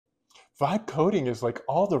Vibe coding is like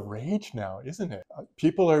all the rage now, isn't it?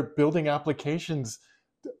 People are building applications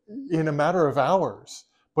in a matter of hours,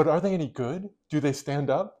 but are they any good? Do they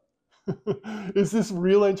stand up? Is this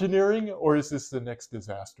real engineering, or is this the next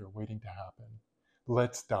disaster waiting to happen?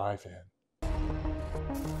 Let's dive in.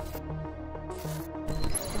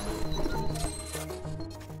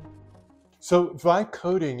 So vibe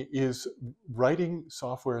coding is writing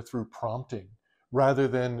software through prompting rather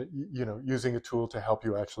than using a tool to help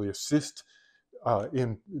you actually assist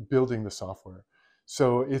in building the software.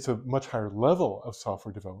 So it's a much higher level of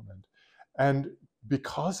software development. And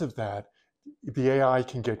because of that, the AI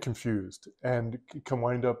can get confused and can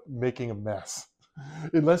wind up making a mess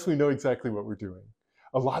unless we know exactly what we're doing.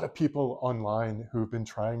 A lot of people online who've been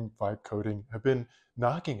trying vibe coding have been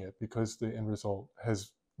knocking it because the end result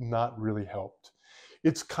has not really helped.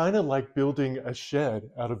 It's kind of like building a shed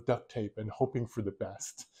out of duct tape and hoping for the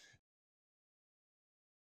best.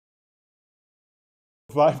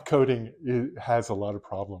 Vibe coding has a lot of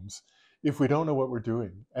problems if we don't know what we're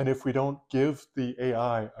doing and if we don't give the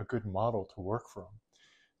AI a good model to work from.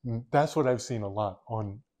 That's what I've seen a lot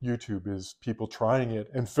on YouTube, is people trying it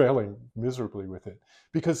and failing miserably with it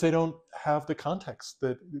because they don't have the context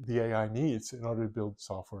that the AI needs in order to build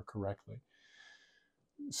software correctly.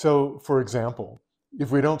 So, for example, if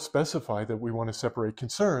we don't specify that we want to separate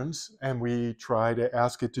concerns and we try to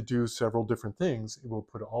ask it to do several different things, it will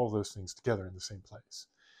put all those things together in the same place.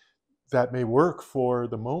 That may work for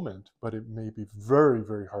the moment, but it may be very,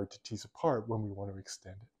 very hard to tease apart when we want to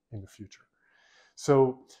extend it in the future.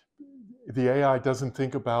 So the AI doesn't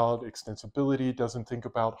think about extensibility, doesn't think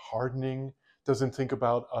about hardening, doesn't think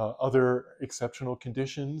about other exceptional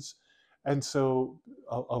conditions. And so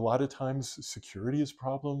a lot of times security is a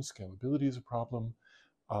problem, scalability is a problem,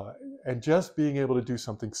 and just being able to do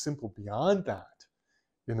something simple beyond that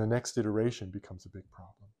in the next iteration becomes a big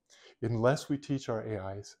problem, unless we teach our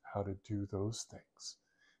AIs how to do those things.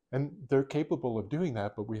 And they're capable of doing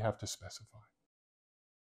that, but we have to specify.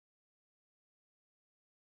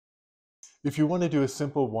 If you want to do a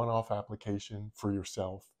simple one-off application for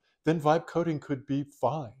yourself, then vibe coding could be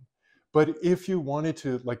fine. But if you wanted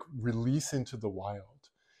to release into the wild,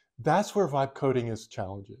 that's where vibe coding has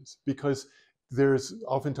challenges, because there's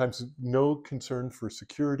oftentimes no concern for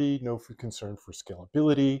security, no concern for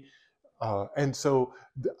scalability. And so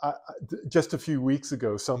just a few weeks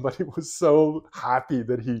ago, somebody was so happy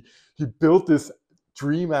that he built this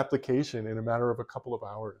dream application in a matter of a couple of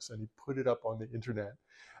hours, and he put it up on the internet.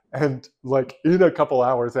 And in a couple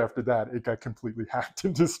hours after that, it got completely hacked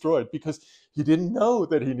and destroyed because he didn't know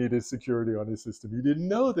that he needed security on his system. He didn't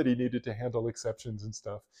know that he needed to handle exceptions and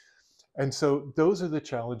stuff. And so those are the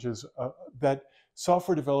challenges that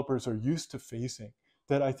software developers are used to facing,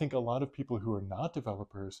 that I think a lot of people who are not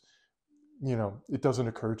developers, it doesn't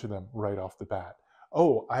occur to them right off the bat.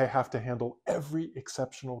 Oh, I have to handle every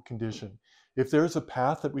exceptional condition. If there's a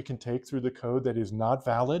path that we can take through the code that is not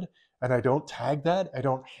valid, and I don't tag that, I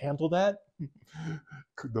don't handle that,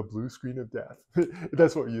 the blue screen of death.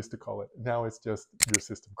 That's what we used to call it. Now it's just your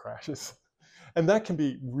system crashes. And that can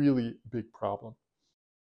be really big problem.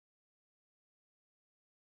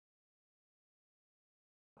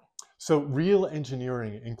 So real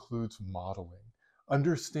engineering includes modeling,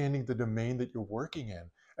 understanding the domain that you're working in,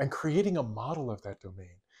 and creating a model of that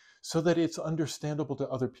domain so that it's understandable to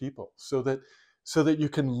other people, so that you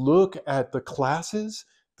can look at the classes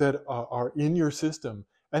that are in your system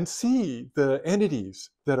and see the entities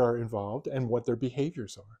that are involved and what their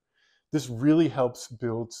behaviors are. This really helps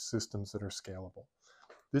build systems that are scalable.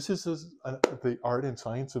 This is the art and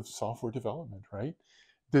science of software development, right?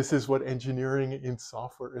 This is what engineering in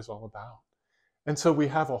software is all about. And so we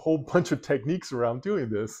have a whole bunch of techniques around doing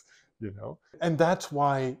this, and that's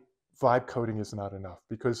why vibe coding is not enough,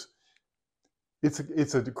 because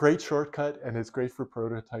it's a great shortcut and it's great for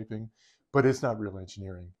prototyping, but it's not real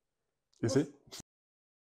engineering, is it?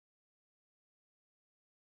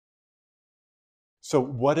 So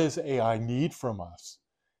what does AI need from us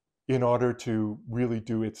in order to really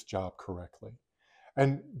do its job correctly?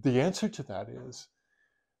 And the answer to that is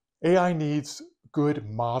AI needs good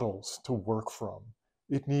models to work from.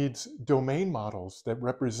 It needs domain models that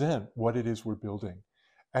represent what it is we're building.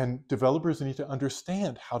 And developers need to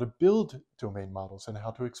understand how to build domain models and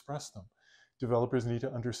how to express them. Developers need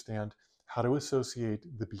to understand how to associate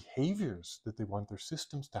the behaviors that they want their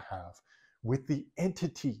systems to have with the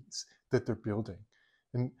entities that they're building.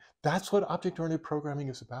 And that's what object-oriented programming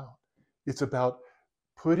is about. It's about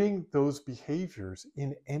putting those behaviors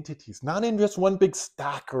in entities, not in just one big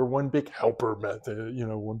stack or one big helper method,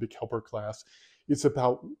 one big helper class. It's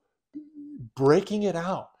about breaking it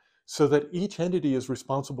out so that each entity is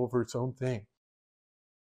responsible for its own thing.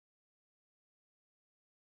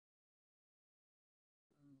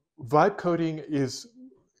 Vibe coding is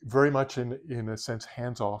very much in a sense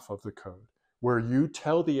hands off of the code, where you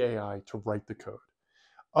tell the AI to write the code.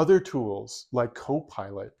 Other tools like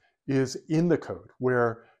Copilot is in the code,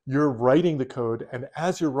 where you're writing the code, and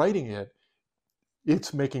as you're writing it,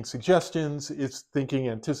 it's making suggestions, it's thinking,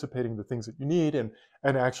 anticipating the things that you need, and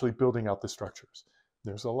actually building out the structures.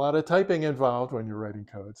 There's a lot of typing involved when you're writing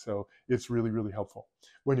code, so it's really, really helpful.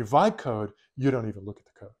 When you vibe code, you don't even look at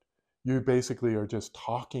the code. You basically are just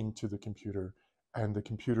talking to the computer, and the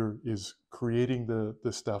computer is creating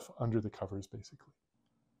the stuff under the covers, basically.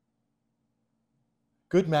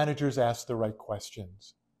 Good managers ask the right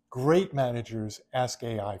questions. Great managers ask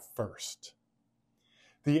AI first.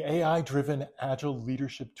 The AI-driven Agile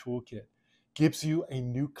Leadership Toolkit gives you a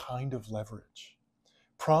new kind of leverage.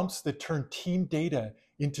 Prompts that turn team data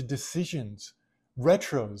into decisions,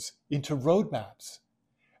 retros into roadmaps,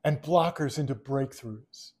 and blockers into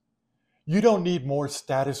breakthroughs. You don't need more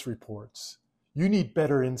status reports. You need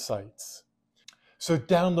better insights. So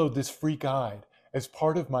download this free guide as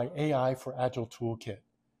part of my AI for Agile Toolkit.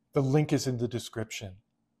 The link is in the description.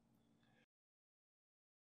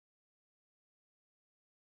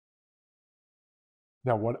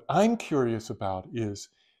 Now, what I'm curious about is,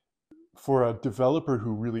 for a developer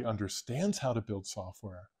who really understands how to build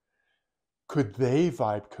software, could they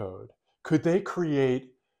vibe code? Could they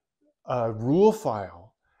create a rule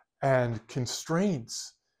file and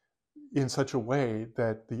constraints in such a way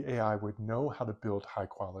that the AI would know how to build high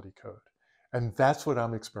quality code? And that's what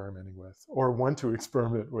I'm experimenting with, or want to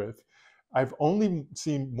experiment with. I've only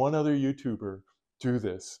seen one other YouTuber do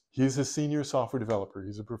this. He's a senior software developer.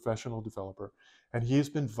 He's a professional developer. And he's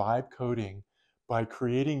been vibe coding by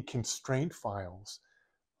creating constraint files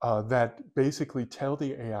that basically tell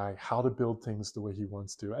the AI how to build things the way he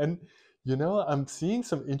wants to. And, you know, I'm seeing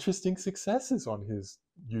some interesting successes on his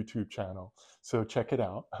YouTube channel. So check it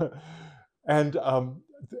out. And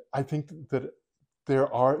I think that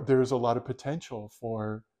there's a lot of potential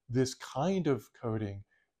for this kind of coding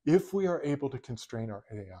if we are able to constrain our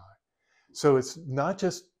AI. So it's not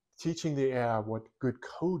just teaching the AI what good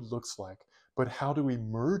code looks like, but how do we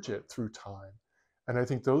merge it through time? And I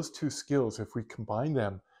think those two skills, if we combine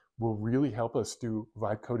them, will really help us do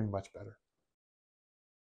vibe coding much better.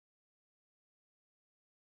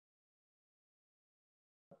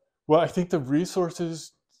 Well, I think the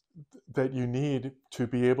resources that you need to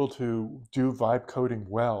be able to do vibe coding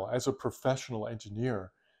well as a professional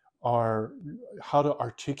engineer are how to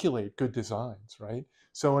articulate good designs, right?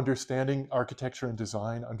 So understanding architecture and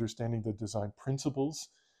design, understanding the design principles,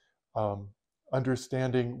 um,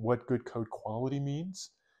 understanding what good code quality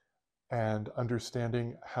means, and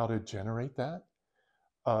understanding how to generate that,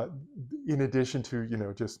 uh, in addition to, you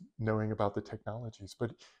know, just knowing about the technologies.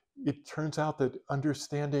 But it turns out that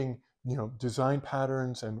understanding, you know, design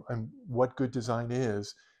patterns and what good design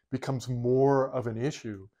is becomes more of an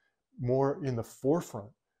issue, more in the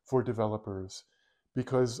forefront for developers,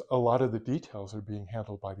 because a lot of the details are being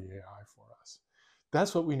handled by the AI for us.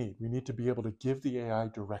 That's what we need. We need to be able to give the AI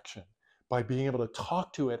direction by being able to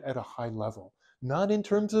talk to it at a high level, not in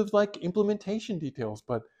terms of like implementation details,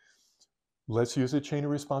 but let's use a chain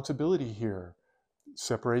of responsibility here.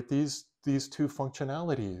 Separate these two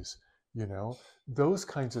functionalities, you know, those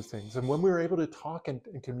kinds of things. And when we're able to talk and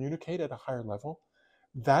communicate at a higher level,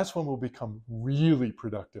 that's when we'll become really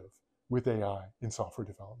productive with AI in software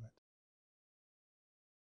development.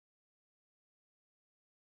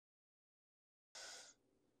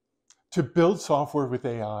 To build software with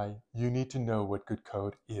AI, you need to know what good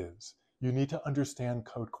code is. You need to understand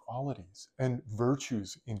code qualities and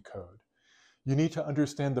virtues in code. You need to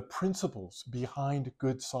understand the principles behind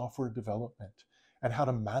good software development and how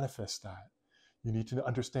to manifest that. You need to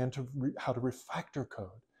understand how to refactor code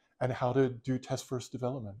and how to do test-first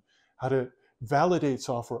development, how to validate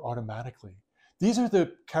software automatically. These are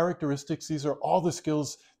the characteristics, these are all the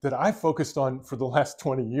skills that I've focused on for the last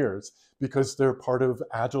 20 years because they're part of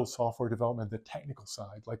Agile software development, the technical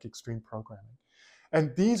side, like extreme programming.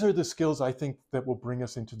 And these are the skills I think that will bring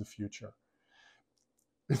us into the future.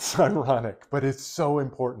 It's ironic, but it's so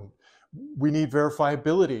important. We need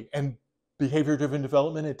verifiability, and behavior-driven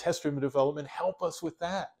development and test-driven development help us with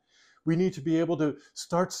that. We need to be able to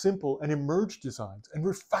start simple and emerge designs, and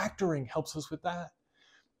refactoring helps us with that.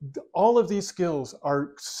 All of these skills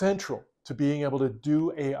are central to being able to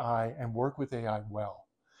do AI and work with AI well.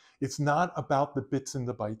 It's not about the bits and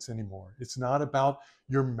the bytes anymore. It's not about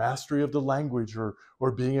your mastery of the language or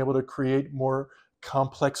being able to create more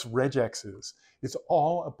complex regexes. It's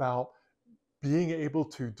all about being able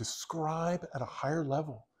to describe at a higher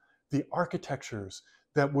level the architectures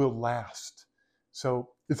that will last. So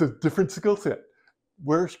it's a different skill set.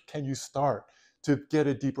 Where can you start to get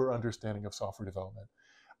a deeper understanding of software development?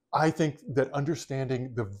 I think that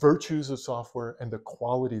understanding the virtues of software and the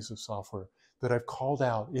qualities of software that I've called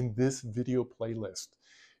out in this video playlist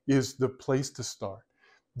is the place to start.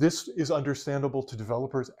 This is understandable to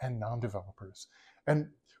developers and non-developers. And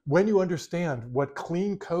when you understand what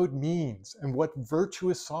clean code means and what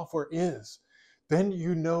virtuous software is, then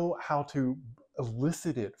you know how to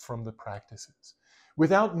elicit it from the practices.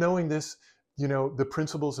 Without knowing this, the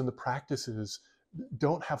principles and the practices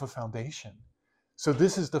don't have a foundation. So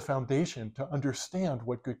this is the foundation to understand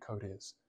what good code is.